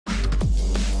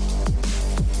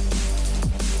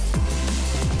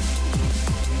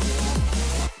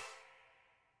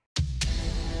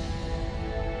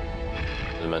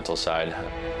mental side.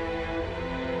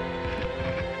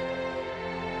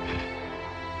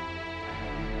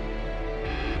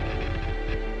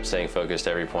 Staying focused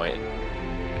every point.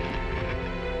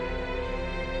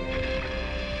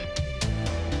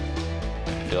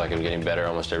 I feel like I'm getting better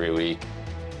almost every week.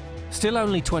 Still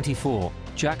only 24,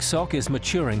 Jack Sock is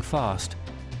maturing fast,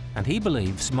 and he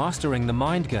believes mastering the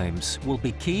mind games will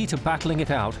be key to battling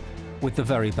it out with the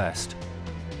very best.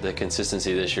 The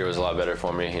consistency this year was a lot better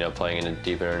for me, playing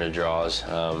deeper into draws,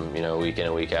 week in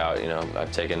and week out.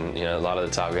 I've taken, a lot of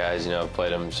the top guys,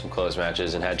 played them some close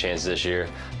matches and had chances this year.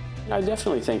 I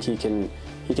definitely think he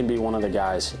can be one of the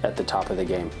guys at the top of the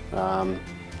game,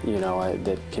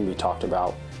 that can be talked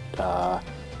about,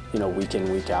 week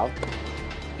in, week out.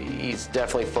 He's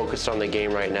definitely focused on the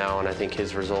game right now, and I think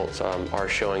his results are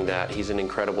showing that. He's an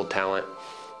incredible talent,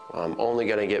 only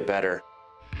going to get better.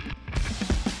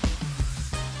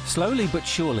 Slowly but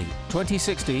surely,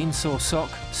 2016 saw Sock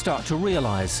start to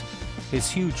realize his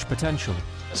huge potential.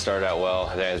 I started out well.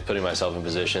 I think I was putting myself in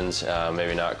positions,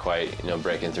 maybe not quite,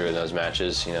 breaking through in those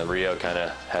matches. Rio kind of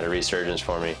had a resurgence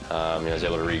for me. I was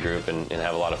able to regroup and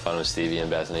have a lot of fun with Stevie and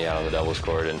Bethany out on the doubles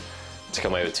court, and to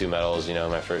come away with 2 medals,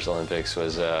 my first Olympics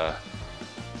was the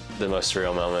most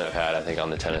surreal moment I've had, I think, on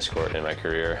the tennis court in my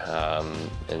career,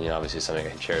 and obviously something I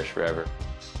can cherish forever.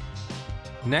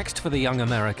 Next for the young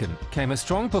American came a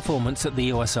strong performance at the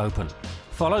US Open,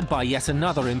 followed by yet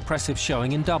another impressive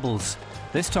showing in doubles,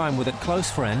 this time with a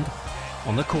close friend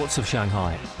on the courts of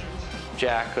Shanghai.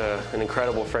 Jack, an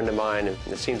incredible friend of mine.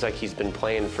 It seems like he's been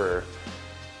playing for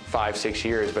 5-6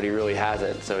 years, but he really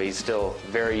hasn't. So he's still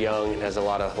very young and has a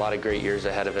lot of great years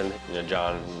ahead of him.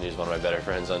 John, he's one of my better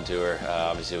friends on tour.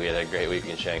 Obviously, we had a great week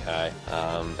in Shanghai.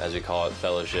 As we call it,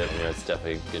 fellowship. It's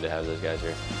definitely good to have those guys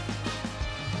here.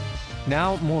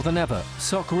 Now more than ever,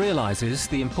 Sock realizes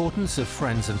the importance of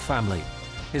friends and family.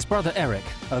 His brother Eric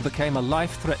overcame a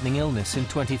life-threatening illness in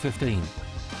 2015,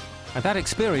 and that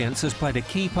experience has played a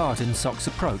key part in Sock's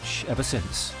approach ever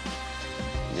since.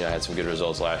 I had some good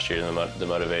results last year, and the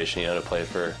motivation, to play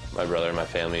for my brother and my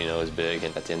family, was big.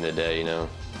 And at the end of the day,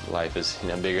 life is,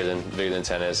 bigger than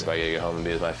tennis. If I get to go home and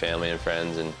be with my family and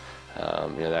friends, and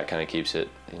that kind of keeps it,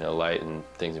 light and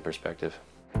things in perspective.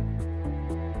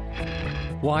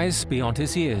 Wise beyond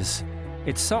his years,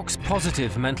 it's Sock's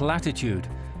positive mental attitude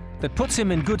that puts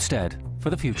him in good stead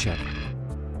for the future.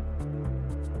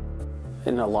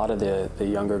 And a lot of the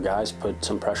younger guys put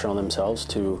some pressure on themselves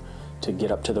to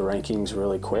get up to the rankings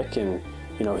really quick, and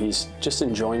he's just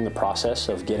enjoying the process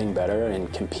of getting better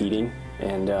and competing,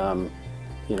 and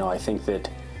I think that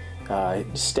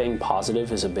staying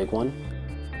positive is a big one.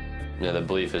 The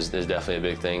belief is definitely a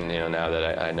big thing, now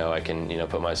that I know I can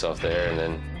put myself there, and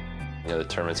then the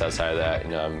tournaments outside of that,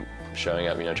 I'm showing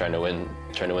up, trying to win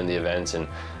the events, and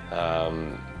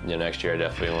next year I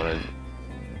definitely want to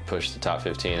push the top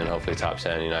 15 and hopefully top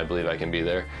 10. I believe I can be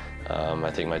there.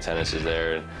 I think my tennis is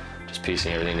there, and just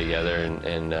piecing everything together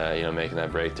and making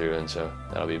that breakthrough, and so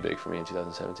that'll be big for me in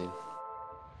 2017.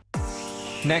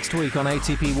 Next week on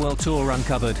ATP World Tour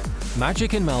Uncovered,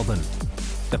 Magic in Melbourne.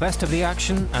 The best of the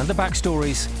action and the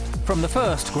backstories from the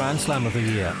first Grand Slam of the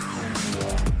year.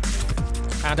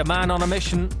 And a man on a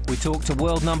mission, we talk to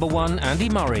world #1 Andy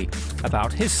Murray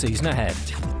about his season ahead.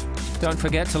 Don't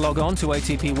forget to log on to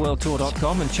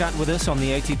atpworldtour.com and chat with us on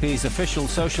the ATP's official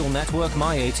social network,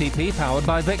 MyATP, powered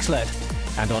by Vixlet,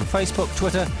 and on Facebook,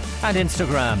 Twitter and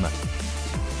Instagram.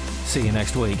 See you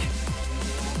next week.